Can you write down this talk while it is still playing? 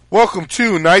Welcome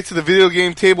to Knights of the Video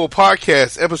Game Table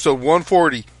Podcast, episode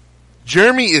 140.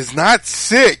 Jeremy is not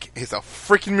sick. It's a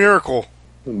freaking miracle.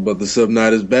 But the Sub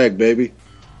Knight is back, baby.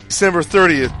 December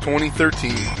 30th,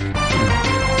 2013.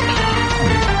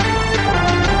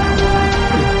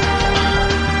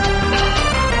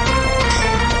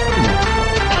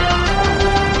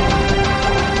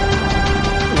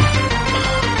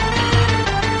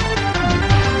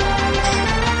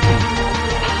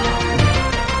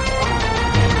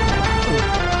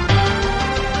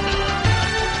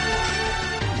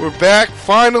 We're back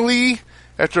finally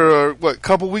after a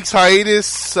couple weeks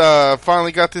hiatus.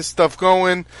 Finally got this stuff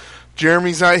going.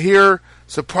 Jeremy's not here.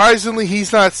 Surprisingly,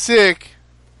 he's not sick.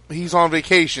 He's on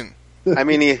vacation. I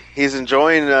mean, he's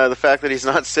enjoying the fact that he's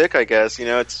not sick. I guess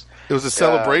it was a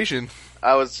celebration.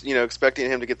 I was expecting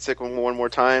him to get sick one more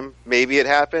time. Maybe it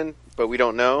happened, but we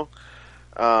don't know.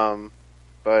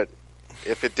 But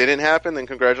if it didn't happen, then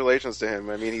congratulations to him.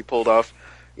 I mean, he pulled off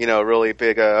a really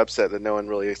big upset that no one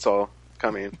really saw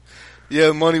coming. Yeah,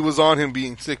 the money was on him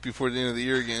being sick before the end of the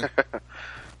year again.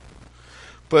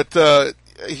 But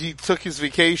he took his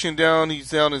vacation down. He's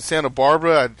down in Santa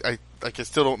Barbara. I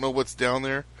still don't know what's down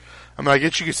there. I mean, I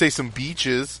guess you could say some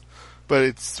beaches, but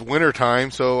it's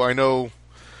wintertime, so I know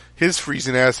his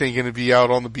freezing ass ain't going to be out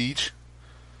on the beach.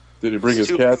 Did he bring his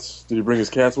cats? Did he bring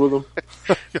his cats with him?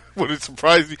 Wouldn't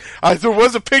surprise me. There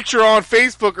was a picture on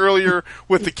Facebook earlier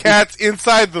with the cats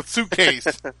inside the suitcase.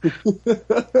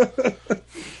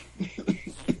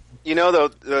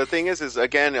 The thing is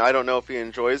again, I don't know if he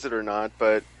enjoys it or not,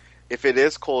 but if it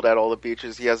is cold at all the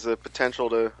beaches, he has the potential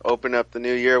to open up the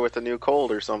new year with a new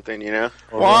cold or something, Well,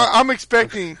 I'm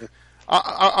expecting, the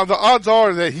odds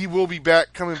are that he will be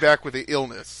coming back with an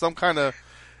illness,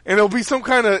 and it'll be some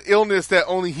kind of illness that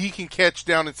only he can catch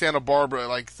down in Santa Barbara,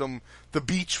 like the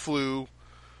beach flu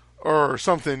or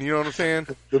something. You know what I'm saying?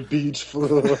 The beach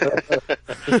flu.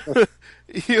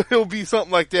 He'll be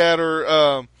something like that,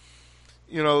 or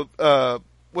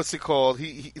what's it called?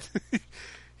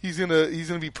 He's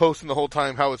gonna be posting the whole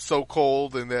time how it's so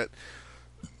cold and that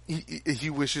he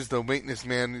wishes the maintenance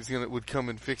man would come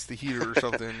and fix the heater or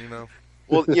something.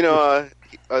 Well,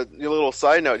 a little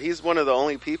side note, he's one of the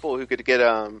only people who could get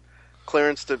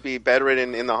clearance to be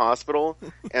bedridden in the hospital,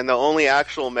 and the only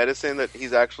actual medicine that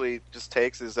he's actually just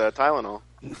takes is Tylenol.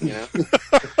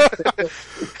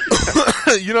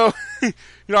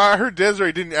 I heard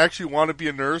Desiree didn't actually want to be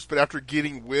a nurse, but after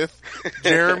getting with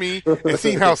Jeremy and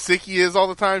seeing how sick he is all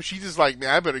the time, she's just like, man,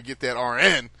 I better get that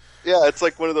RN. Yeah, it's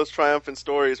like one of those triumphant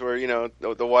stories where,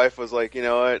 the wife was like, you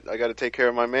know what, I got to take care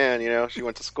of my man, she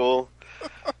went to school.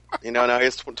 Now he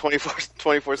has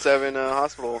 24/7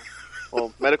 hospital,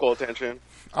 medical attention.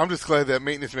 I'm just glad that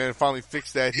maintenance man finally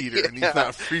fixed that heater and he's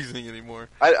not freezing anymore.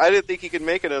 I didn't think he could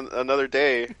make it another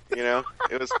day. It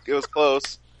was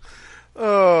close.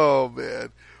 Oh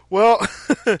man. Well,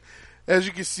 as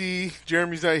you can see,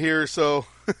 Jeremy's not here, so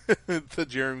the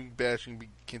Jeremy bashing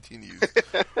continues.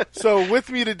 So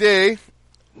with me today,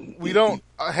 we don't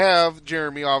have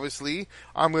Jeremy. Obviously,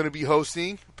 I'm going to be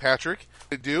hosting. Patrick,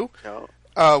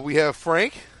 No. We have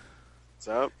Frank. What's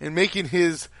up? And making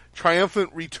his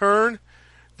triumphant return,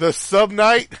 the Sub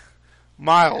Knight,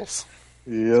 Miles.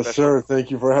 Yes, sir.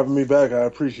 Thank you for having me back. I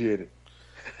appreciate it.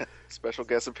 Special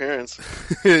guest appearance.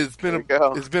 It's been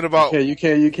about. You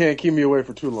can't keep me away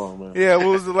for too long, man. Yeah, what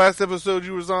was the last episode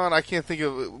you was on? I can't think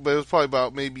of it, but it was probably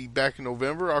about maybe back in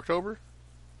November, October.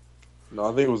 No,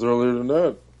 I think it was earlier than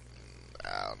that.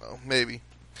 I don't know, maybe.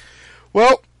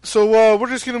 Well, so we're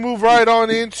just gonna move right on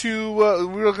into.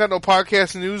 We don't got no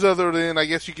podcast news other than I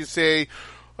guess you could say,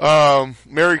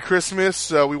 Merry Christmas.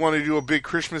 We wanted to do a big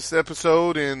Christmas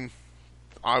episode, and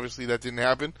obviously that didn't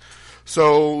happen.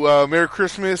 So, Merry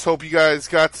Christmas. Hope you guys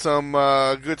got some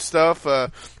good stuff.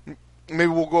 Maybe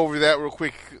we'll go over that real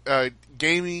quick.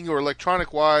 Gaming or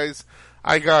electronic-wise,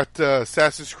 I got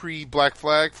Assassin's Creed Black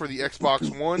Flag for the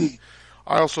Xbox One.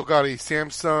 I also got a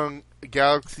Samsung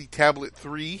Galaxy Tablet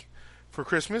 3 for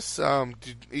Christmas.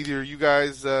 Did either of you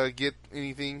guys get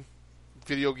anything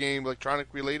video game, electronic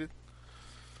related?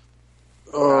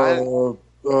 You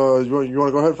want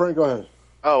to go ahead, Frank? Go ahead.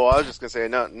 Oh, well, I was just going to say,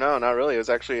 no, not really. It was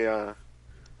actually a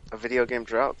video game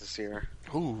drought this year.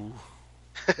 Ooh.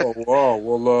 Oh, wow.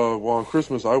 Well, on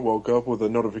Christmas, I woke up with a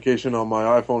notification on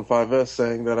my iPhone 5S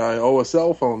saying that I owe a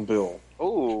cell phone bill.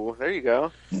 Oh, there you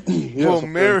go. Yes, well,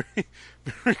 Merry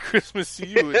Christmas to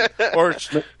you, or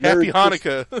Happy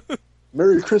Hanukkah.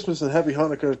 Merry Christmas and Happy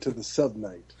Hanukkah to the Sub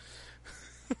Knight.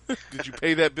 Did you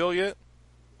pay that bill yet?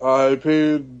 I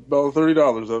paid about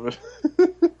 $30 of it.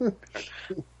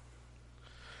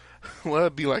 Well,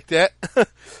 it'd be like that. All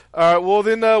right, well,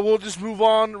 then we'll just move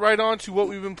on right on to what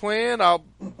we've been playing. I'll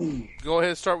go ahead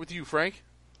and start with you, Frank.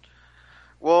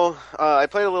 Well, I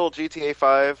played a little GTA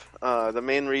 5. The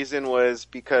main reason was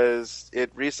because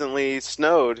it recently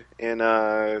snowed in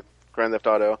Grand Theft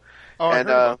Auto. Oh, I heard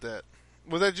about that.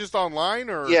 Was that just online,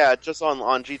 or? Yeah, just on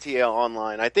GTA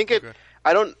Online. I think it.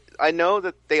 Okay. I know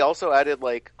that they also added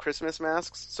like Christmas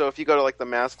masks. So if you go to like the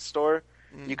mask store,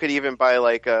 you could even buy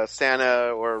like a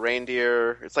Santa or a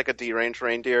reindeer. It's like a deranged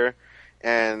reindeer,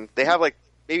 and they have like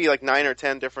maybe like 9 or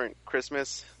 10 different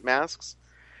Christmas masks.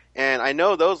 And I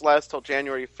know those last till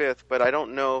January 5th, but I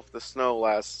don't know if the snow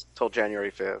lasts till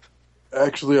January 5th.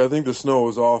 Actually, I think the snow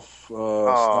is off.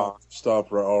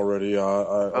 Stopped already.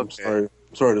 I'm sorry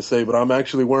to say, but I'm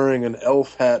actually wearing an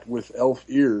elf hat with elf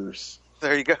ears.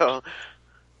 There you go.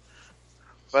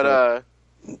 But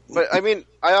I mean,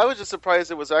 I was just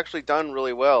surprised it was actually done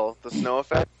really well. The snow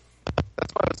effect.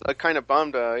 That's why I was kind of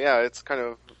bummed. Yeah, it's kind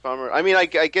of a bummer. I mean, I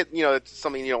get it's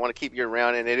something you don't want to keep year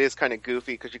round, and it is kind of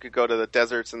goofy because you could go to the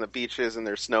deserts and the beaches and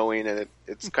they're snowing, and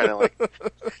it's kind of like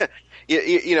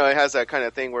it has that kind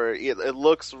of thing where it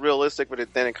looks realistic,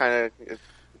 but then it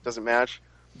doesn't match.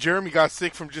 Jeremy got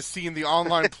sick from just seeing the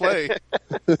online play.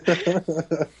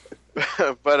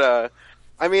 But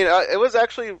I mean,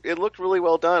 it looked really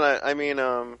well done. I mean,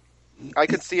 I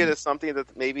could see it as something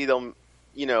that maybe they'll,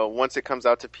 once it comes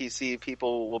out to PC,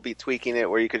 people will be tweaking it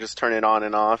where you could just turn it on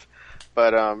and off.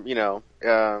 But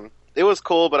it was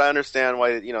cool. But I understand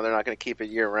why they're not going to keep it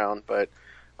year round. But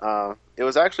it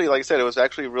was actually, like I said, it was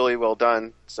actually really well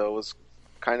done. So it was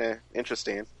kind of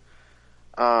interesting.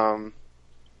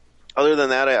 Other than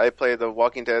that, I played The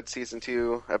Walking Dead Season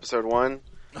 2, Episode 1.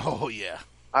 Oh, yeah.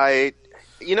 I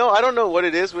don't know what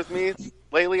it is with me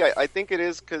lately. I think it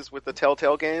is because with the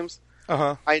Telltale games,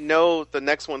 I know the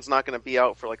next one's not going to be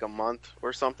out for like a month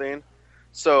or something.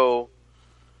 So,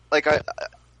 it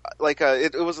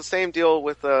was the same deal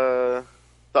with the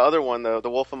other one, the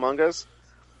Wolf Among Us.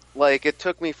 Like, it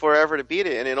took me forever to beat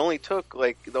it, and it only took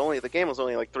the game was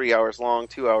only like 3 hours long,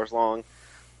 2 hours long.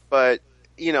 But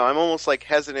I'm almost like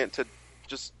hesitant to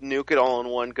just nuke it all in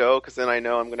one go because then I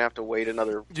know I'm going to have to wait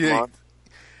another month.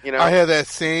 I had that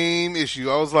same issue.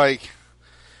 I was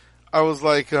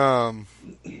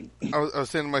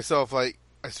saying to myself, like,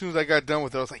 as soon as I got done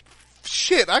with it, I was like,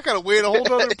 shit, I gotta wait a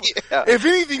whole other, yeah. If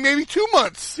anything, maybe 2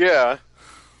 months. Yeah.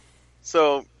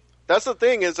 So, that's the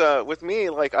thing is, with me,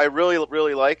 like, I really,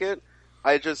 really like it.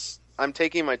 I'm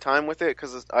taking my time with it,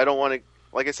 because I don't want to,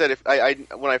 like I said,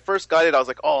 when I first got it, I was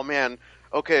like, oh man,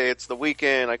 okay, it's the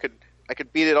weekend, I could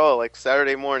beat it all, like,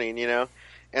 Saturday morning,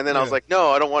 And then I was like,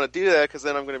 no, I don't want to do that because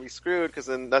then I'm going to be screwed because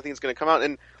then nothing's going to come out.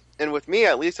 And with me,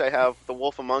 at least I have The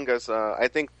Wolf Among Us. I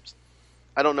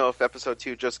don't know if episode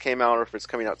 2 just came out or if it's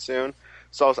coming out soon.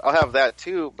 So I'll have that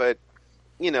too. But,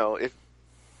 if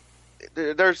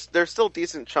there's still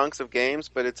decent chunks of games,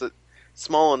 but it's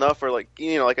small enough where, like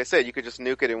I said, you could just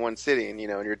nuke it in one sitting, and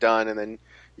you're done. And then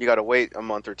you got to wait a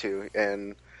month or two.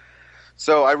 And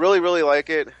so I really, really like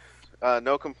it.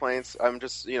 No complaints. I'm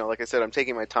just, like I said, I'm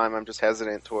taking my time. I'm just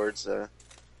hesitant towards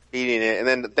beating it.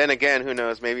 And then again, who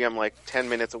knows? Maybe I'm like 10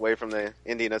 minutes away from the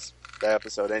ending of the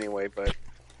episode anyway. But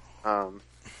I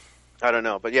don't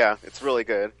know. But yeah, it's really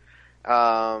good.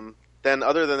 Then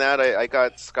other than that, I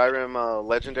got Skyrim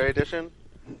Legendary Edition.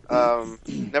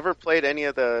 Never played any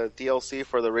of the DLC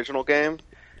for the original game.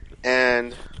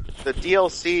 And the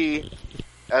DLC,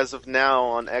 as of now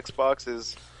on Xbox,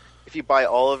 is... If you buy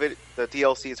all of it, the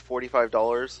DLC is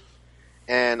 $45,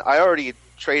 and I already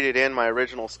traded in my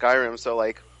original Skyrim, so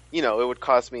it would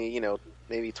cost me,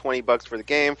 maybe $20 for the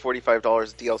game, $45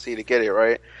 DLC to get it,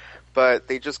 right? But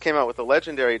they just came out with the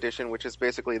Legendary Edition, which is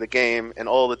basically the game and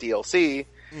all the DLC,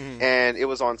 and it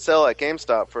was on sale at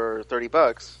GameStop for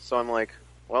 $30. So I'm like,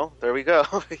 well, there we go,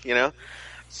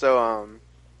 So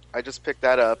I just picked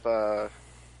that up.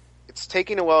 It's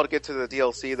taking a while to get to the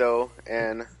DLC, though,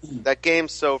 and that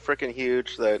game's so freaking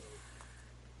huge that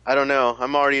I don't know.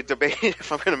 I'm already debating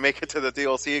if I'm going to make it to the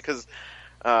DLC because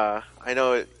I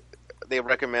know they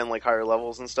recommend like higher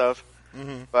levels and stuff.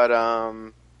 But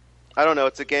I don't know.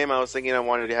 It's a game I was thinking I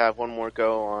wanted to have one more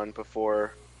go on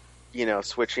before,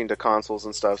 switching to consoles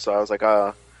and stuff. So I was like,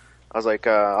 I'll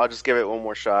just give it one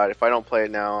more shot. If I don't play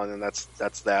it now, then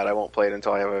that's that. I won't play it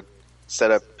until I have a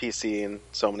set up PC in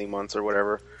so many months or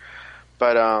whatever.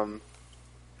 But, and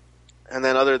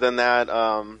then other than that,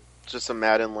 just some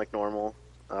Madden like normal.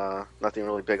 Nothing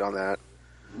really big on that.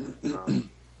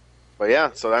 But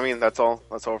yeah, so I mean, that's all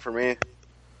for me.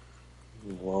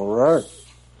 All right.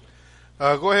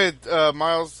 Go ahead,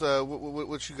 Miles.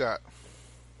 What you got?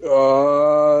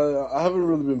 I haven't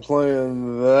really been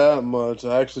playing that much.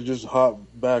 I actually just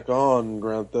hopped back on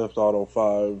Grand Theft Auto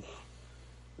 5.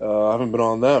 I haven't been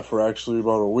on that for actually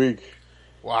about a week.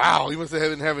 Wow, you must have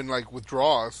been having like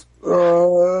withdrawals. A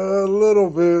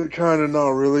little bit, kind of, not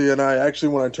really. And I actually,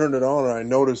 when I turned it on, I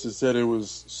noticed it said it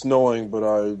was snowing, but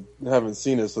I haven't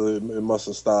seen it, so it must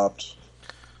have stopped.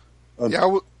 Yeah,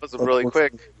 it was really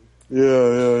quick.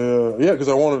 Yeah, because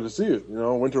I wanted to see it. You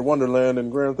know, Winter Wonderland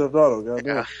and Grand Theft Auto.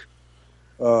 Goddamn.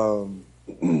 Yeah.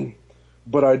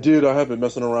 But I have been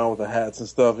messing around with the hats and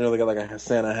stuff. You know, they got like a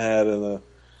Santa hat and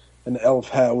an elf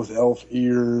hat with elf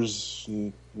ears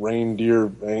and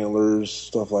reindeer antlers,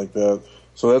 stuff like that.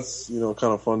 So that's, you know,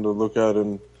 kind of fun to look at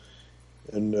and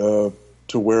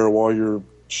to wear while you're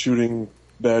shooting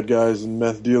bad guys and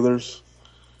meth dealers.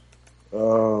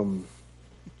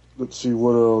 Let's see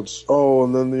what else. Oh,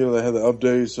 and then, you know, they have the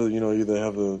updates. So, you know, they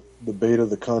have the beta,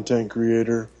 the content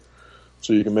creator,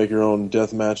 so you can make your own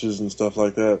death matches and stuff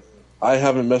like that. I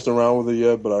haven't messed around with it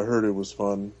yet, but I heard it was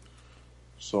fun.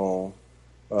 So,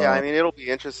 yeah, I mean, it'll be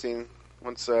interesting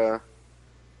once, you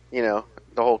know,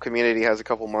 the whole community has a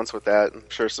couple months with that. I'm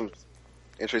sure some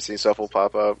interesting stuff will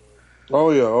pop up. Oh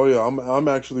yeah. I'm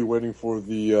actually waiting for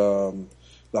the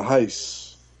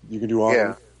heists you can do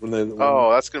online. Yeah.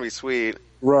 That's gonna be sweet.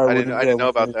 Right. I didn't know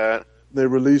about that. They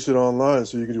release it online,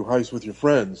 so you can do heists with your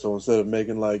friends. So instead of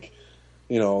making like,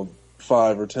 you know,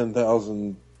 5,000 or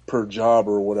 10,000 per job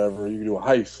or whatever, you can do a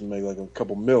heist and make like a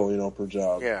couple mil, you know, per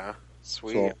job. Yeah,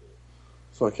 sweet.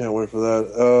 So I can't wait for that.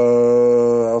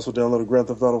 I also downloaded Grand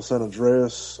Theft Auto San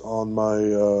Andreas on my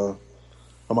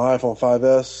iPhone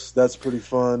 5S. That's pretty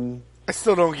fun. I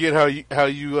still don't get how you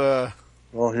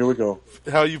Oh, here we go.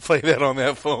 How you play that on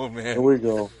that phone, man? Here we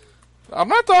go. I'm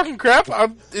not talking crap.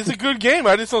 It's a good game.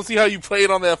 I just don't see how you play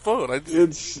it on that phone.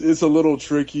 It's a little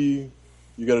tricky.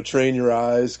 You got to train your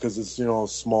eyes because it's, you know, a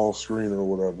small screen or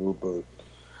whatever. But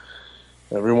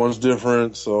everyone's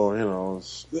different, so, you know,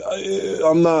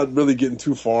 I'm not really getting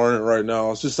too far in it right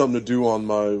now. It's just something to do on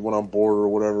when I'm bored or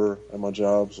whatever at my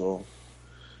job. So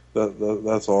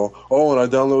that's all. Oh, and I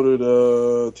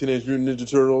downloaded Teenage Mutant Ninja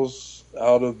Turtles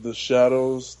Out of the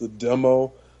Shadows, the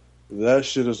demo. That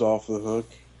shit is off the hook.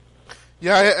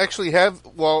 Yeah, I actually have.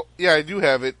 Well, yeah, I do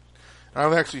have it.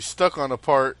 I'm actually stuck on a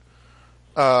part.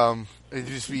 It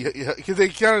just because they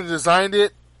kind of designed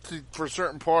it for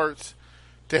certain parts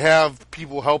to have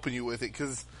people helping you with it.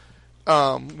 Because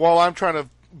while I'm trying to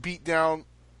beat down,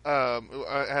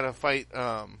 I had a fight.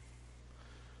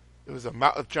 It was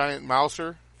a giant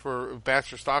mouser for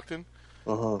Baxter Stockton.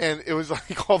 Uh-huh. And it was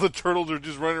like all the turtles are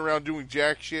just running around doing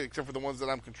jack shit except for the ones that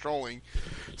I'm controlling.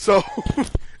 So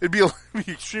it'd be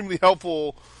extremely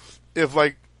helpful if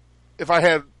I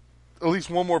had at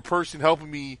least one more person helping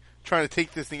me trying to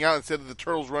take this thing out instead of the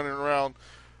turtles running around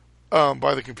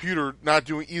by the computer, not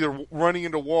doing either running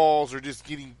into walls or just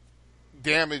getting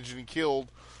damaged and killed.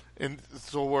 And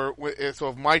so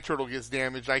if my turtle gets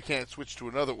damaged, I can't switch to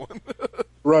another one.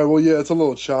 Right. Well, yeah, it's a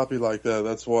little choppy like that.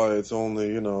 That's why it's only,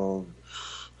 you know,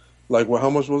 like, how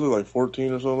much was it? Like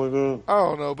 14 or something like that? I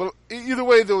don't know. But either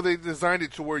way, though, they designed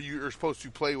it to where you're supposed to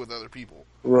play with other people.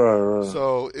 Right.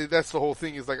 So that's the whole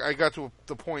thing. Is like I got to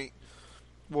the point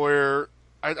where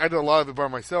I did a lot of it by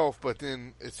myself, but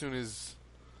then as soon as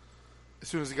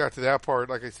it got to that part,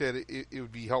 like I said, it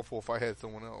would be helpful if I had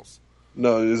someone else.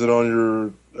 No, is it on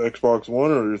your Xbox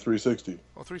One or your 360?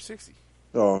 Oh, 360.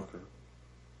 Oh, okay.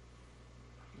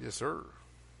 Yes, sir.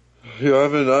 Yeah, I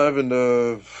haven't.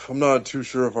 I'm not too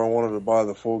sure if I wanted to buy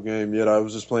the full game yet. I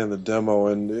was just playing the demo,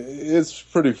 and it's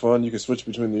pretty fun. You can switch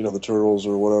between the turtles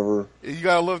or whatever. You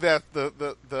gotta love that the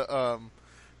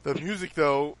music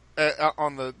though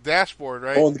on the dashboard,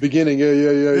 right? Oh, in the beginning,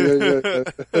 yeah.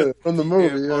 From the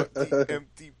movie, yeah.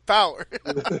 Empty power.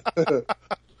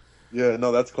 Yeah,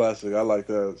 no, that's classic. I like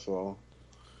that. So,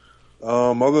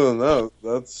 other than that,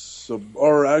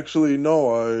 or actually,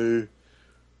 no,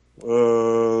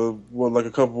 like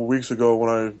a couple of weeks ago when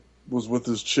I was with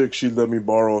this chick, she let me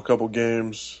borrow a couple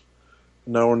games.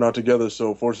 Now we're not together,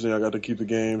 so fortunately I got to keep the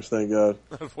games, thank God.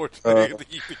 Unfortunately, I got to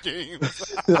keep the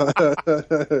games.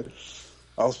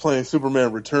 I was playing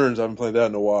Superman Returns. I haven't played that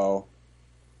in a while.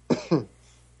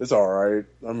 It's alright.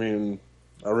 I mean,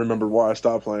 I remembered why I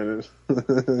stopped playing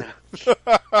it.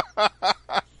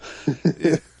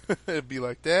 Yeah, it'd be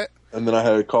like that. And then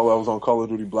I was on Call of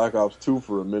Duty Black Ops 2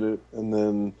 for a minute, and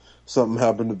then something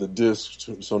happened to the disc,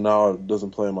 so now it doesn't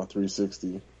play on my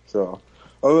 360. So,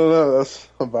 other than that, that's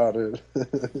about it.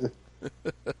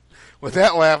 With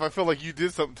that laugh, I feel like you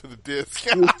did something to the disc.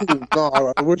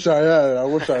 No, I wish I had. I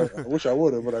wish I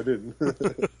would have, but I didn't.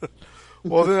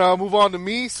 Well, then I'll move on to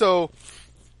me. So,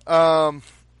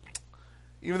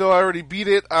 even though I already beat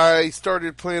it, I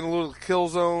started playing a little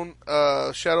Killzone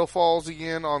Shadow Falls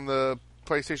again on the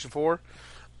PlayStation 4.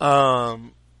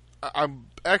 I'm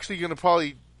actually going to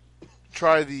probably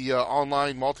try the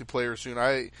online multiplayer soon.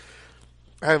 I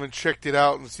haven't checked it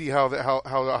out and see how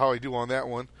I do on that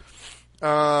one.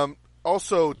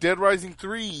 Also, Dead Rising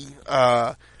 3.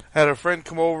 Had a friend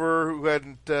come over who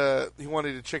hadn't. He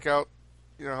wanted to check out,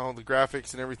 the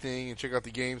graphics and everything, and check out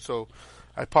the game. So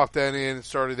I popped that in and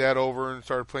started that over and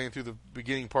started playing through the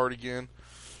beginning part again.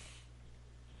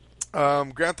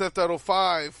 Grand Theft Auto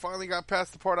 5 finally got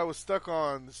past the part I was stuck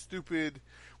on. The stupid,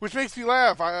 which makes me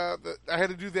laugh. I had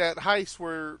to do that heist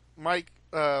where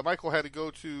Michael had to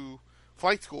go to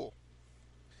flight school.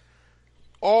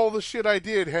 All the shit I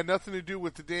did had nothing to do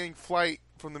with the dang flight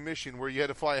from the mission where you had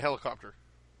to fly a helicopter.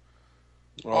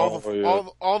 All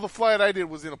the flight I did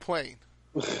was in a plane.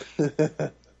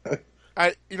 There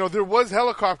was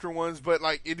helicopter ones, but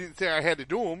it didn't say I had to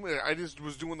do them. I just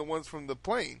was doing the ones from the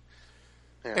plane.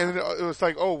 Yeah. And it was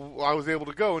like, I was able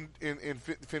to go and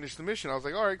finish the mission. I was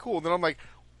like, all right, cool. And then I'm like,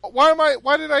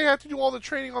 why did I have to do all the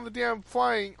training on the damn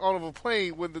flying out of a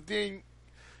plane when the dang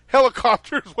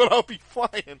helicopter is what I'll be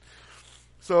flying?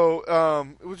 So,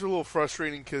 it was a little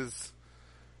frustrating because,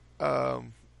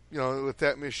 with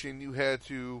that mission, you had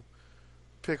to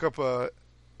pick up a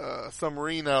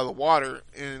submarine out of the water,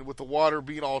 and with the water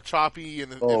being all choppy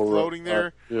and floating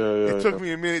there, it took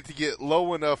me a minute to get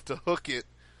low enough to hook it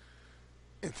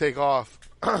and take off.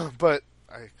 But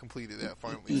I completed that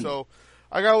finally. So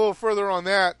I got a little further on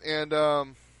that,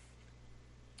 and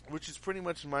which is pretty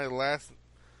much my last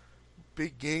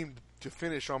big game to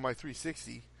finish on my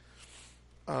 360.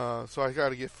 So I got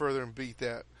to get further and beat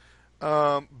that.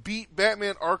 Beat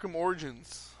Batman Arkham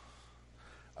Origins.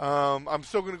 I'm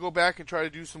still going to go back and try to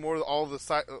do some more of all the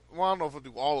side. Well, I don't know if I'll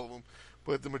do all of them,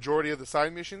 but the majority of the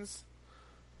side missions.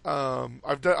 I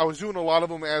was doing a lot of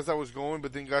them as I was going,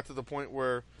 but then got to the point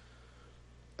where,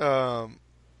 I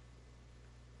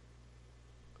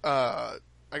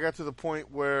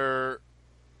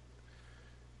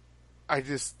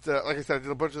just, like I said, I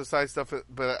did a bunch of the side stuff,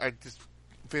 but I just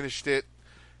finished it.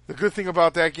 The good thing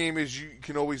about that game is you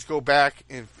can always go back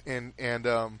and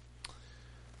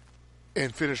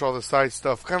finish all the side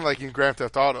stuff, kind of like in Grand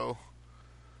Theft Auto.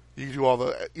 You can do all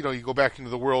the, you go back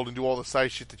into the world and do all the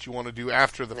side shit that you want to do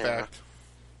after the fact.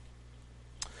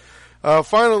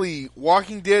 Finally,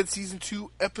 Walking Dead Season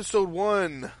 2, Episode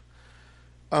 1.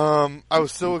 I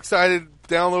was so excited,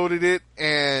 downloaded it,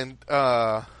 and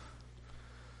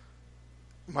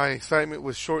my excitement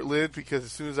was short-lived because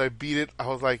as soon as I beat it, I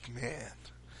was like, man,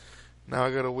 now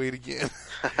I gotta wait again.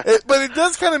 But it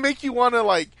does kind of make you want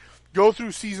to, go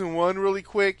through Season 1 really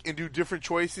quick and do different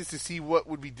choices to see what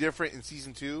would be different in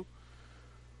Season 2.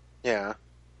 Yeah.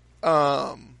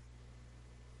 But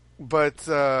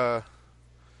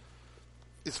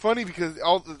it's funny because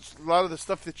a lot of the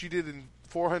stuff that you did in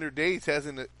 400 days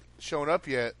hasn't shown up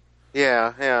yet.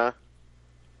 Yeah.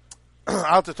 I'll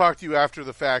have to talk to you after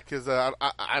the fact because I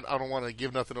don't want to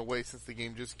give nothing away since the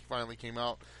game just finally came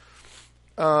out.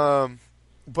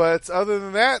 But other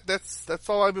than that, that's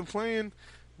all I've been playing.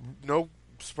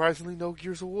 Surprisingly, no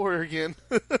Gears of War again.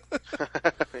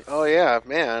 Oh yeah,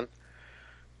 man.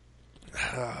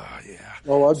 Yeah.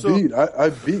 Well, I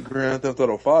beat Grand Theft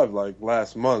Auto 5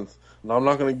 last month. Now I'm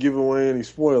not going to give away any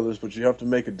spoilers, but you have to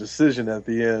make a decision at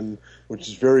the end, which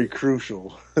is very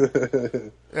crucial.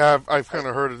 Yeah, I've kind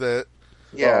of heard of that.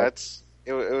 Yeah,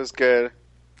 it was good.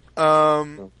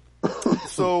 So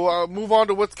move on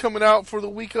to what's coming out for the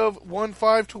week of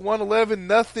 1/5 to 1/11.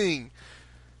 Nothing.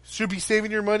 Should be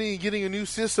saving your money and getting a new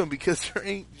system because there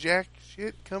ain't jack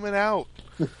shit coming out.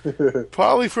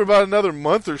 Probably for about another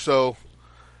month or so.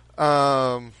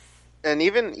 And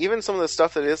even some of the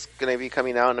stuff that is going to be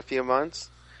coming out in a few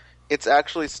months, it's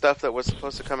actually stuff that was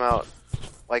supposed to come out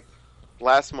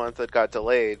last month that got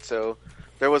delayed. So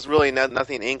there was really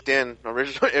nothing inked in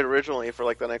originally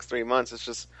for the next 3 months. It's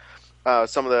just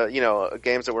some of the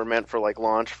games that were meant for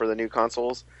launch for the new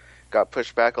consoles got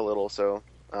pushed back a little. So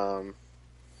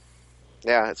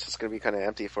yeah, it's just going to be kind of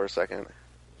empty for a second.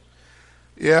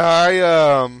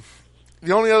 Yeah,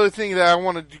 the only other thing that I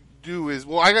want to do is,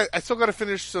 I still got to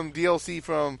finish some DLC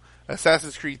from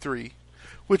Assassin's Creed 3,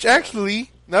 which actually,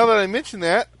 now that I mention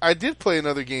that, I did play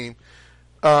another game.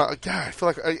 God, I feel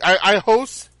like I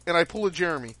host and I pull a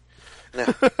Jeremy.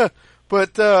 Yeah.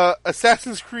 But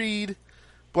Assassin's Creed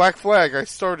Black Flag, I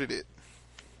started it.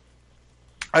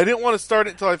 I didn't want to start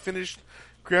it until I finished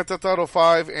Grand Theft Auto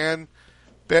 5 and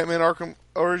Batman Arkham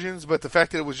Origins, but the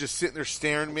fact that it was just sitting there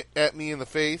staring at me in the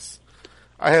face,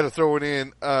 I had to throw it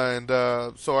in, and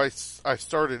so I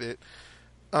started it.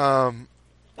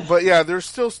 But yeah, there's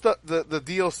still stuff. The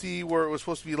DLC where it was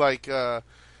supposed to be like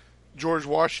George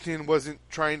Washington wasn't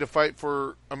trying to fight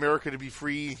for America to be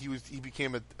free. He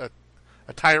became a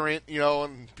tyrant,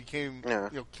 and became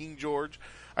King George.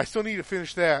 I still need to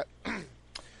finish that.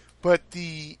 But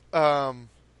the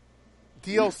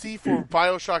DLC for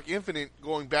BioShock Infinite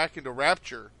going back into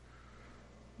Rapture,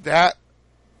 that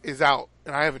is out,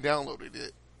 and I haven't downloaded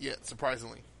it yet,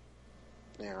 surprisingly.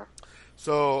 Yeah.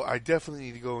 So I definitely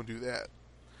need to go and do that.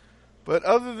 But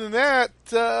other than that,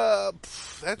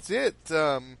 that's it.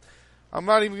 I'm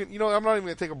not even going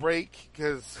to take a break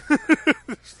because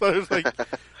there's like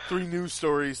 3 news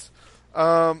stories. So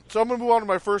I'm going to move on to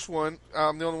my first one.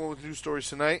 I'm the only one with news stories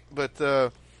tonight,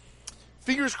 but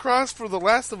fingers crossed for The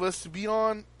Last of Us to be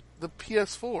on the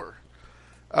PS4.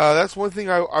 That's one thing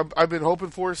I've been hoping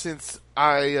for since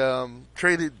I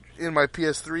traded in my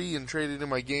PS3 and traded in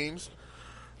my games.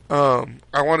 I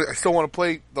still want to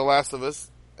play The Last of Us,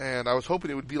 and I was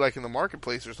hoping it would be like in the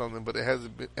marketplace or something, but it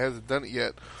hasn't done it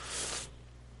yet.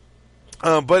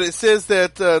 But it says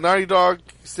that Naughty Dog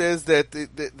says that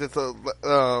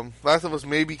the Last of Us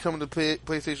may be coming to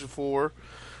PlayStation 4.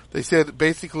 They said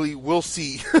basically we'll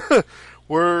see.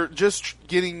 We're just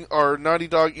getting our Naughty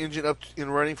Dog engine up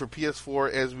and running for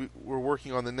PS4 as we're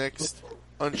working on the next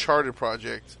Uncharted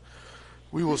project.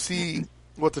 We will see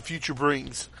what the future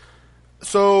brings.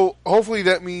 So hopefully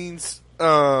that means,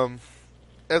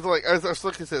 as like I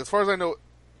said, as far as I know,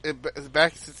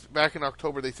 back in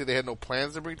October they said they had no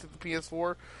plans to bring it to the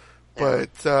PS4.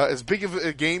 But as big of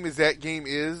a game as that game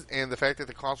is, and the fact that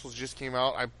the consoles just came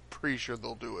out, I'm pretty sure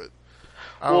they'll do it.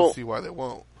 I don't see why they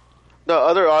won't. The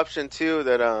other option too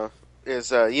that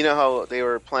is how they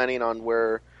were planning on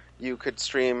where you could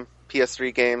stream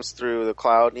PS3 games through the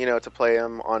cloud, to play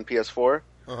them on PS4.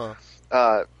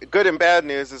 Good and bad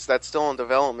news is that's still in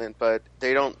development, but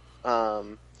they don't.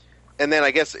 And then I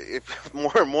guess if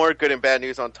more good and bad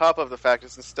news on top of the fact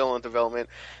it's still in development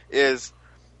is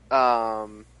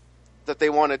that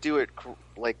they want to do it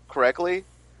correctly,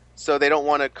 so they don't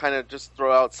want to kind of just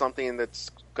throw out something that's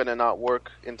going to not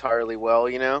work entirely well,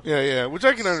 Yeah, which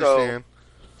I can understand.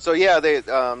 So yeah,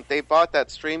 they bought that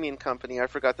streaming company. I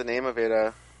forgot the name of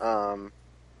it.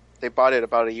 They bought it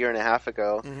about a year and a half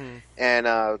ago, and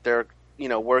they're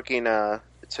working to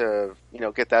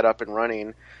get that up and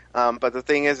running. But the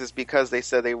thing is because they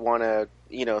said they want to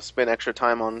spend extra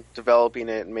time on developing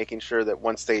it and making sure that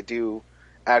once they do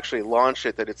actually launch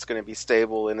it, that it's going to be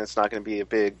stable and it's not going to be a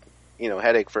big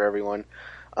headache for everyone.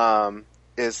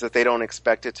 Is that they don't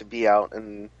expect it to be out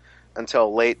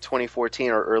until late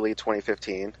 2014 or early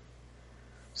 2015.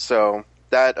 So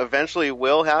that eventually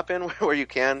will happen where you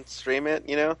can stream it,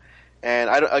 And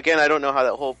I don't know how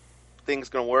that whole thing's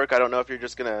going to work. I don't know if you're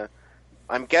just going to.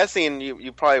 I'm guessing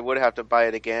you probably would have to buy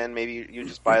it again. Maybe you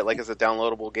just buy it like as a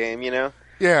downloadable game,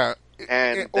 Yeah. Or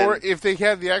then, if they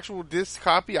had the actual disc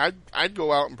copy, I'd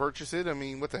go out and purchase it. I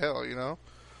mean, what the hell,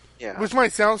 Yeah. Which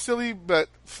might sound silly, but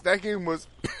that game was.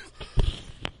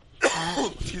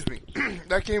 Excuse me.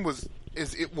 That game is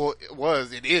it's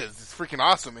freaking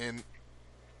awesome. And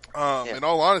in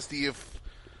all honesty, if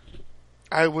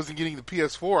I wasn't getting the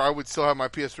PS4, I would still have my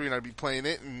PS3 and I'd be playing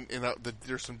it. And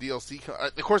there's some DLC.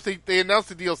 Of course, they announced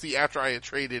the DLC after I had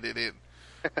traded it in,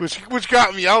 which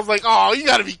got me. I was like, oh, you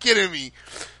got to be kidding me.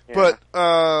 Yeah.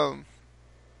 But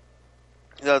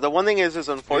the one thing is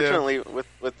unfortunately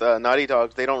with Naughty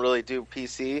Dog, they don't really do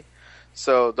PC.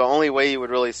 So the only way you would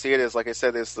really see it is, like I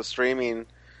said, is the streaming,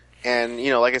 and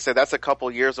like I said, that's a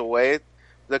couple years away.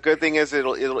 The good thing is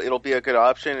it'll be a good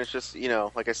option. It's just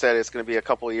like I said, it's going to be a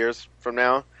couple years from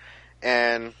now,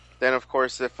 and then of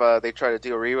course if they try to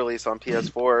do a re-release on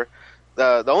PS4,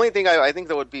 the only thing I think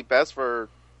that would be best for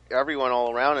everyone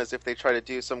all around is if they try to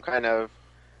do some kind of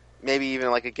maybe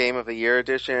even like a Game of the Year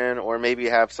edition, or maybe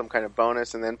have some kind of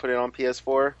bonus and then put it on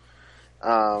PS4.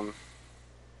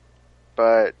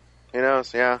 But.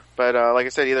 Yeah. But like I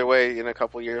said, either way, in a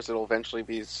couple of years, it'll eventually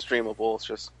be streamable. It's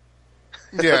just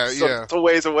it's a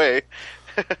ways away.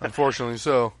 Unfortunately,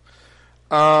 so.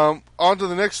 On to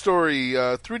the next story.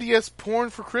 3DS porn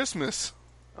for Christmas.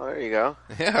 Oh, there you go.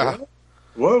 Yeah.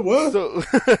 What? So,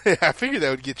 I figured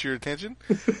that would get your attention.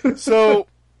 So,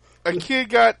 a kid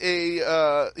got he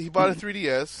bought a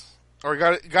 3DS, or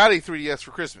got a 3DS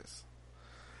for Christmas.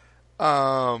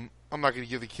 I'm not going to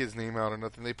give the kid's name out or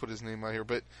nothing. They put his name out here,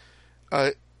 but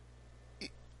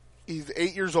he's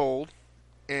 8 years old,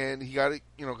 and he got it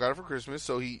for Christmas.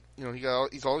 So he's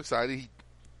all excited. He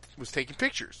was taking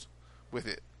pictures with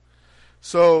it.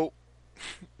 So,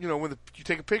 when you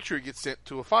take a picture, it gets sent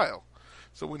to a file.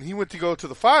 So when he went to go to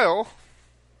the file,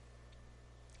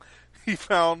 he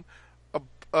found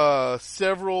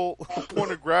several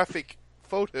pornographic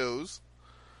photos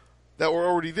that were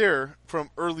already there from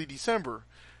early December.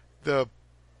 The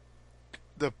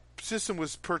system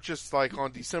was purchased like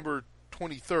on December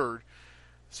 23rd.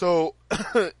 So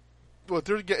what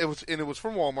it was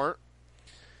from Walmart.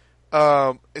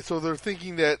 And so they're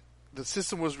thinking that the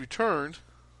system was returned,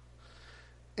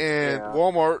 and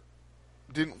Walmart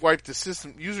didn't wipe the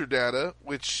system user data,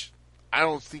 which I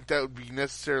don't think that would be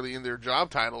necessarily in their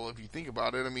job title if you think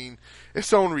about it. I mean, if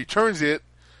someone returns it,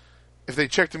 if they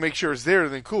check to make sure it's there,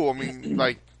 then cool. I mean,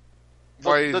 like,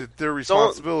 why is it their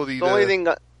responsibility? The only thing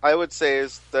I would say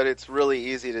is that it's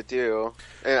really easy to do.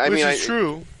 And which is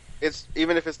true. It's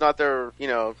even if it's not their,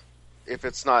 if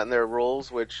it's not in their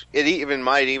rules, which it even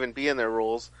might even be in their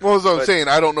rules. Well, as I'm saying,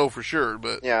 I don't know for sure,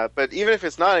 but yeah. But even if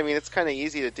it's not, I mean, it's kind of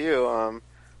easy to do.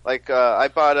 I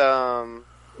bought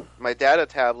my data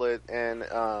tablet, and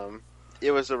it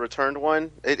was a returned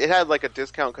one. It had like a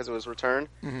discount because it was returned,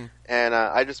 and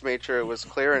I just made sure it was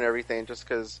clear and everything, just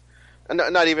because.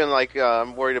 Not even like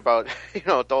I'm worried about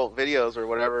adult videos or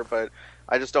whatever, but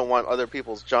I just don't want other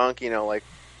people's junk, like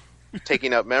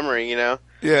taking up memory,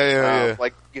 Yeah.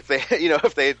 Like if they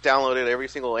if they downloaded every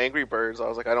single Angry Birds, I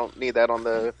was like, I don't need that on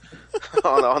the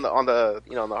on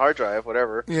the hard drive,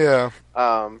 whatever. Yeah.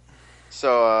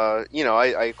 So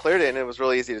I cleared it, and it was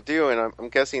really easy to do, and I'm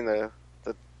guessing the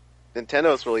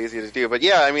Nintendo is really easy to do. But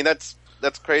yeah, I mean that's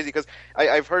crazy because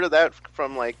I've heard of that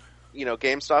from like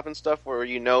GameStop and stuff where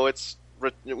it's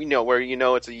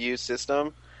it's a used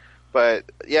system. But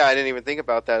yeah, I didn't even think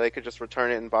about that. They could just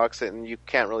return it and box it, and you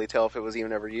can't really tell if it was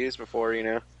even ever used before,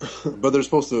 But they're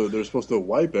supposed to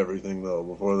wipe everything though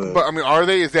before they. But I mean, are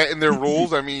they? Is that in their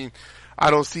rules? I mean, I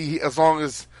don't see. As long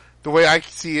as the way I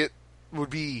see it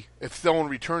would be, if someone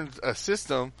returns a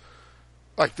system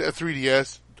like the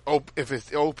 3DS, if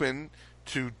it's open,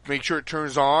 to make sure it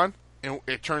turns on and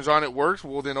it turns on, it works.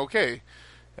 Well, then okay.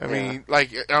 I mean,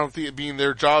 like, I don't think it being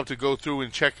their job to go through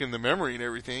and check in the memory and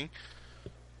everything.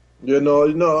 Yeah,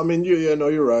 no. I mean,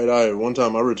 you're right. One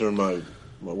time I returned my a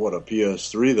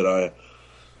PS3 that I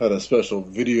had a special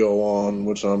video on,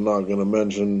 which I'm not going to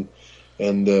mention,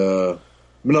 and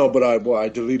but I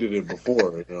deleted it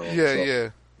before. Yeah.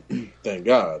 Thank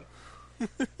God.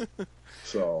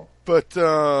 So, but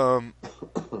yeah.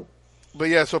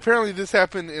 So apparently this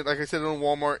happened, like I said, in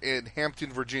Walmart in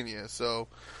Hampton, Virginia. So.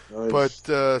 Nice.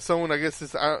 But someone, I guess,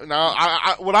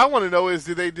 what I want to know is,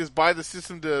 did they just buy the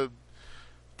system to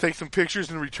take some pictures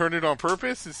and return it on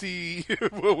purpose and see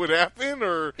what would happen?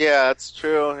 Or yeah, that's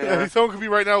true. Yeah. Someone could be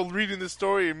right now reading this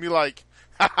story and be like,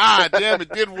 "Ha damn,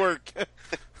 it did work."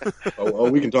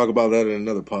 We can talk about that in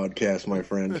another podcast, my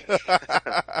friend.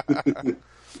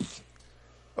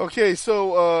 Okay,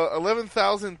 so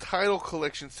 11,000 title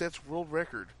collection sets world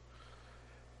record.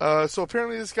 So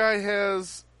apparently this guy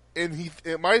has. And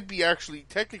it might be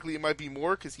technically it might be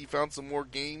more because he found some more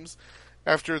games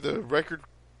after the record,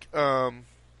 the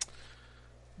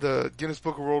Guinness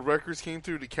Book of World Records came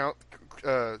through, the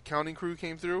counting crew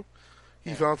came through.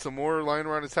 He found some more lying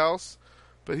around his house,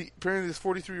 but apparently this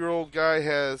 43-year-old guy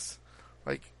has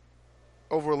like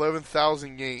over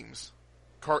 11,000 games.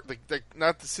 Not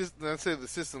the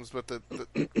systems, but the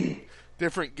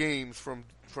different games from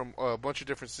a bunch of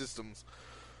different systems.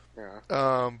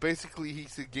 Yeah. Basically,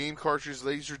 he's a game cartridge,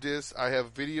 Laserdisc. I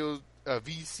have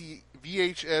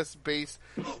VHS-based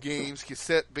games,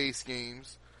 cassette-based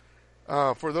games.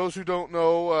 For those who don't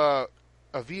know, a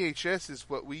VHS is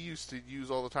what we used to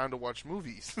use all the time to watch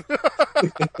movies. They're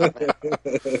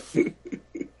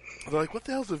like, what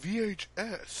the hell's a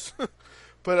VHS?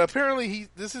 But apparently,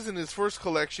 this isn't his first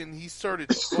collection. He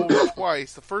started over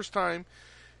twice. The first time,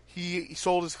 he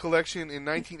sold his collection in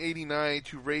 1989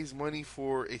 to raise money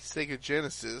for a Sega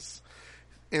Genesis,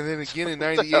 and then again in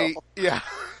 '98. Yeah,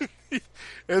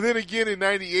 and then again in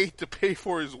 '98 to pay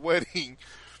for his wedding.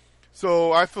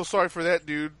 So I feel sorry for that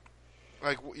dude.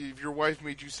 Like, if your wife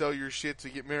made you sell your shit to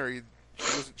get married,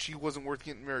 she wasn't worth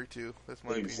getting married to. That's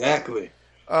my exactly.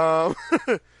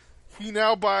 opinion. He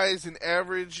now buys an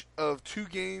average of 2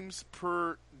 games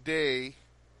per day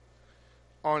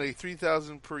on a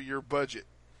 $3,000 per year budget.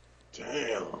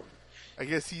 Damn. I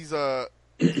guess he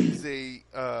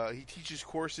teaches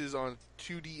courses on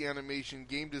 2D animation,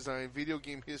 game design, video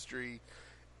game history,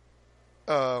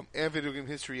 and video game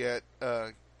history at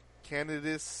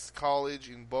Candidates College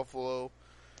in Buffalo,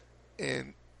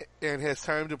 and has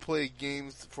time to play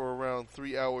games for around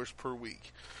 3 hours per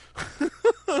week.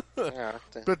 Yeah,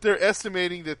 but they're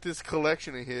estimating that this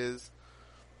collection of his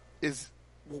is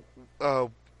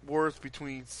worth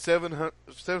between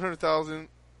 700,000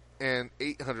 and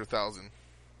 800,000.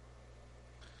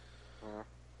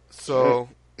 So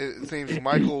His name's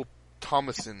Michael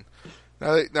Thomason.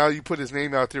 Now you put his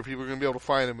name out there, people are going to be able to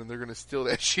find him, and they're going to steal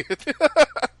that shit.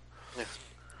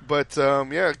 But,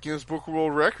 Guinness Book of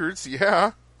World Records,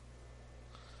 yeah.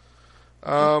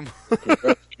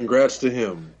 Congrats to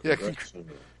him. Yeah,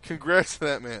 congrats to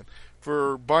that man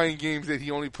for buying games that he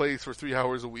only plays for 3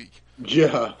 hours a week.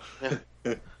 Yeah.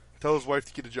 Tell his wife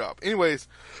to get a job. Anyways,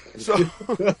 so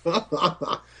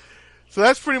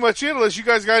that's pretty much it, unless you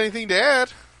guys got anything to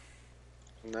add.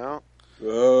 No.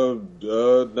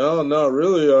 No, not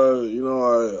really.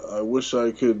 I wish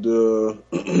I could, the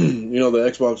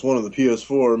Xbox One and the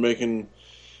PS4 are making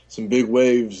some big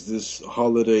waves this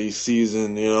holiday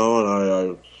season, and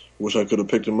I wish I could have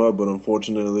picked them up, but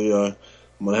unfortunately, I'm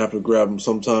going to have to grab them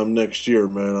sometime next year,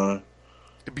 man.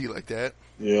 It'd be like that.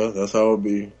 Yeah, that's how it'd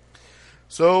be.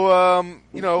 So,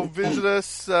 visit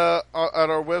us at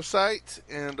our website,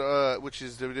 and which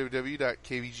is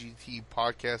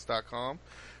www.kvgtpodcast.com.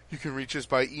 You can reach us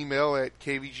by email at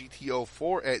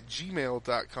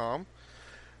kvgt04@gmail.com.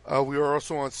 We are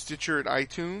also on Stitcher and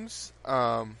iTunes.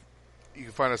 You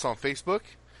can find us on Facebook.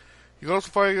 You can also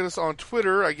find us on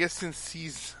Twitter. I guess since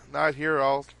he's not here,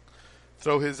 I'll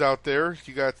throw his out there.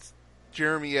 You got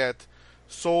Jeremy at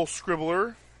Soul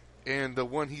Scribbler, and the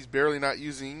one he's barely not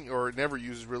using, or never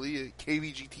uses really,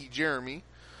 KVGT Jeremy.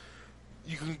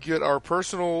 You can get our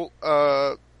personal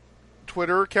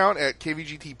Twitter account at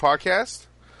KVGT Podcast.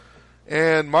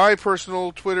 And my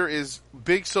personal Twitter is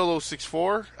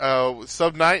BigSolo64.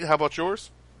 Subnight, how about yours?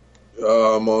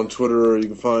 I'm on Twitter. You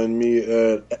can find me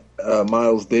at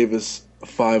Miles Davis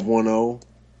 510.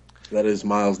 That is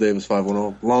Miles Davis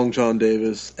 510. Long John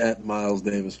Davis at Miles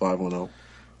Davis 510.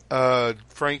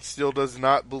 Frank still does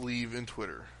not believe in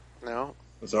Twitter. No.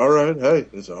 It's all right. Hey,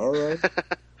 it's all right.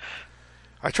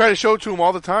 I try to show it to him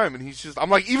all the time, and he's just... I'm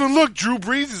like, even look, Drew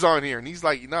Brees is on here. And he's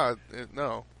like, no.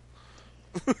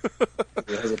 It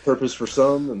has a purpose for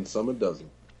some, and some it doesn't.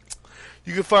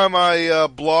 You can find my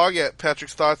blog at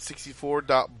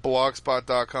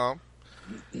patricksthoughts64.blogspot.com.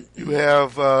 You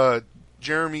have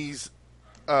Jeremy's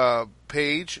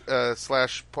page /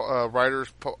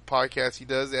 writers podcast he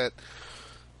does at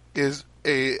is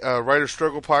a writer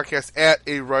struggle podcast at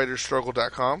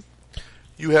awriterstruggle.com.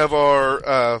 You have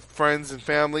our friends and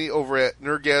family over at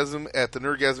Nerdgasm at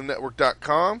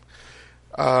thenerdgasmnetwork.com.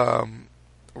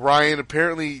 Ryan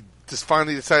apparently just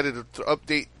finally decided to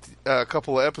update a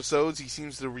couple of episodes. He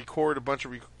seems to record a bunch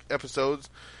of episodes.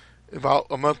 About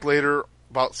a month later,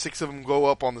 about 6 of them go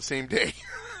up on the same day.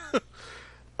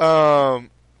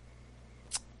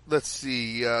 Let's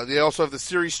see. They also have the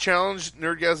series challenge,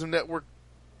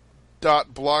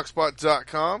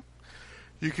 nerdgasmnetwork.blogspot.com.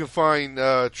 You can find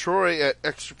Troy at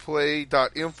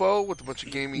extraplay.info with a bunch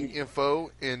of gaming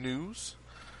info and news.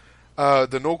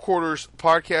 The No Quarters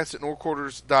podcast at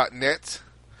noquarters.net.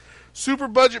 Super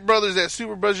Budget Brothers at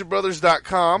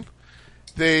superbudgetbrothers.com.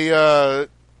 They, get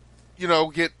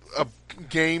a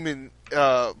game in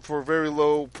for a very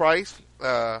low price.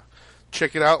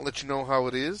 Check it out and let you know how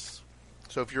it is.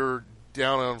 So if you're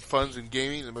down on funds and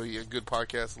gaming, it might be a good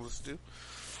podcast to listen to.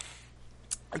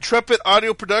 Intrepid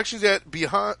Audio Productions at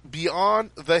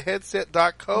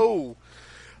beyondtheheadset.co.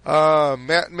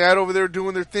 Matt over there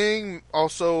doing their thing.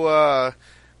 Also,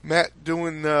 Matt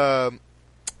doing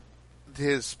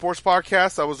his sports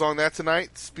podcast. I was on that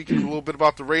tonight, speaking a little bit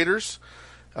about the Raiders.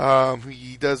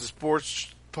 He does a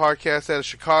sports podcast out of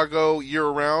Chicago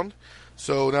year-round.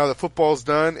 So now that football's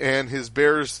done and his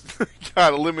Bears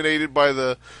got eliminated by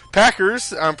the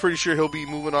Packers, I'm pretty sure he'll be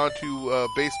moving on to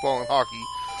baseball and hockey.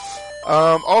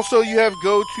 Also, you have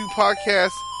Go-To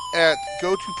Podcast at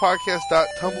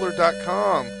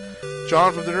gotopodcast.tumblr.com.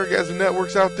 John from the Nerdgasm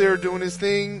Network's out there doing his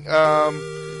thing.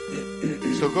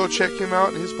 So go check him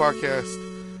out and his podcast.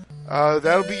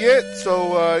 That'll be it.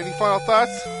 So, any final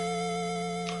thoughts?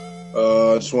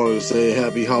 I just wanted to say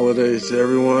happy holidays to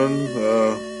everyone.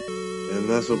 And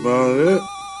that's about it.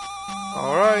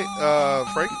 All right,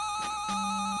 Frank?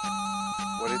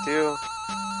 What'd it do?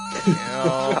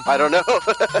 Yeah. I don't know.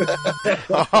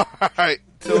 All right,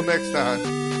 till next time.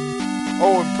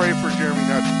 Oh, and pray for Jeremy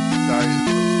not to die.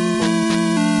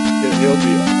 He'll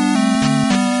be